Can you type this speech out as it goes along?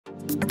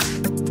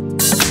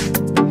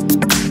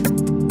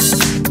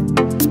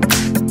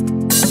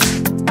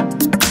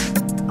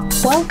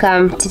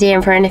Welcome! Today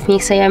in front of me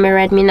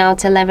XIAOMI Redmi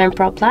Note 11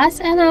 Pro Plus,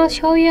 and I'll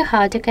show you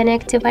how to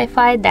connect to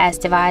Wi-Fi this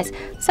device.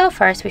 So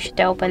first we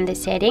should open the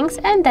settings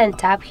and then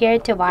tap here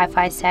to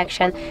Wi-Fi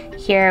section.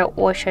 Here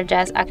we should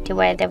just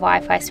activate the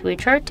Wi-Fi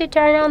switcher to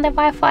turn on the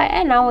Wi-Fi,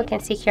 and now we can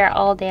see here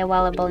all the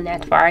available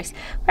networks.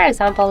 For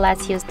example,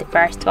 let's use the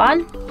first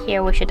one.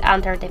 Here we should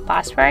enter the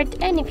password,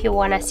 and if you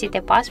want to see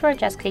the password,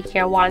 just click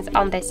here once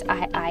on this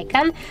eye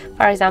icon.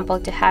 For example,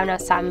 to have no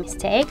some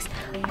mistakes,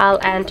 I'll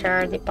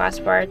enter the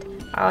password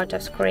out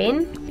of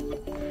screen,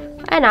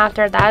 and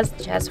after that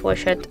just we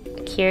should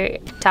here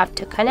tap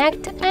to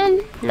connect,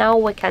 and now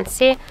we can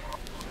see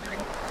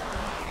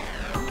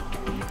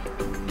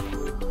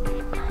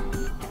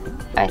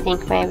I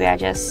think maybe I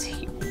just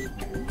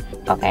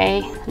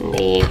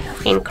the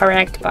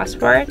incorrect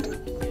password.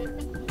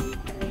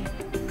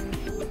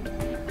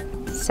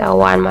 So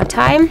one more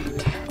time,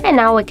 and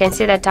now we can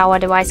see that our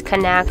device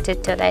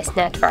connected to this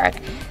network.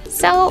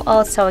 So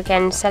also we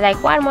can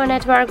select one more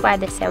network by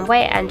the same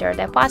way, enter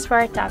the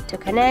password, tap to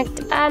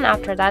connect, and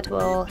after that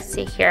we'll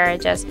see here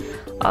just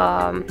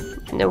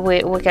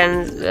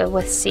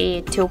we'll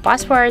see two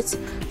passwords,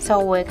 so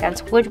we can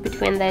switch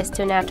between these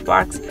two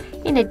networks.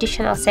 In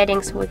additional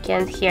settings we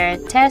can here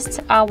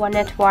test our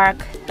network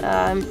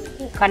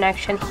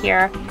connection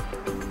here.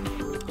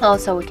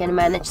 Also we can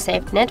manage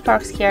saved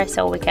networks here,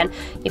 so we can,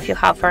 if you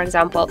have for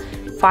example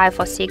 5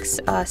 or 6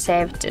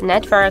 saved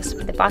networks,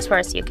 the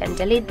passwords, you can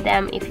delete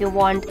them if you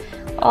want.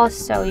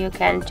 Also you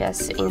can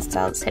just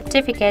install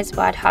certificates,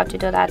 but how to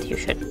do that you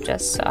should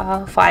just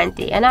find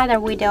another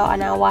video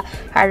on our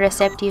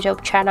HardReset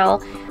YouTube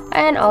channel.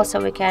 And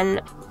also we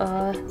can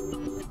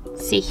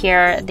see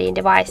here the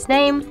device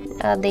name,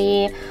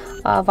 the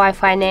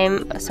Wi-Fi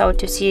name, so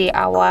to see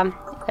our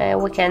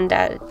we can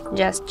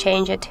just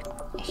change it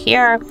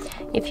here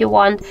if you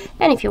want.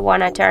 And if you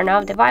want to turn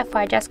off the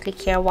Wi-Fi, just click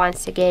here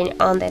once again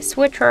on the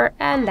switcher,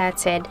 and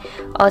that's it.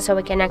 Also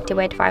we can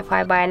activate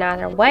Wi-Fi by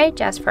another way.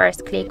 Just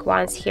first click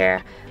once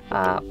here,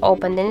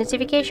 open the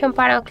notification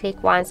panel,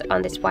 click once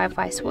on this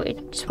Wi-Fi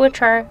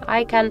switcher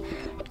icon.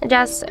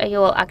 Just you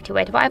will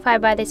activate Wi-Fi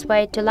by this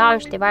way. To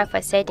launch the Wi-Fi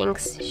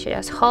settings,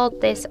 just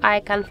hold this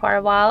icon for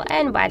a while,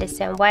 and by the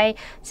same way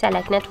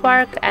select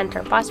network,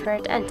 enter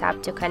password, and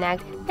tap to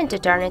connect. And to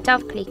turn it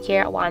off, click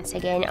here once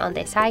again on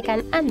this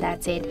icon, and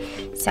that's it.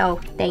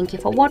 So thank you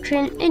for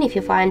watching, and if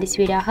you find this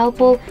video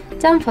helpful,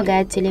 don't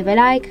forget to leave a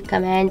like,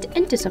 comment,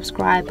 and to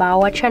subscribe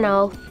our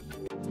channel.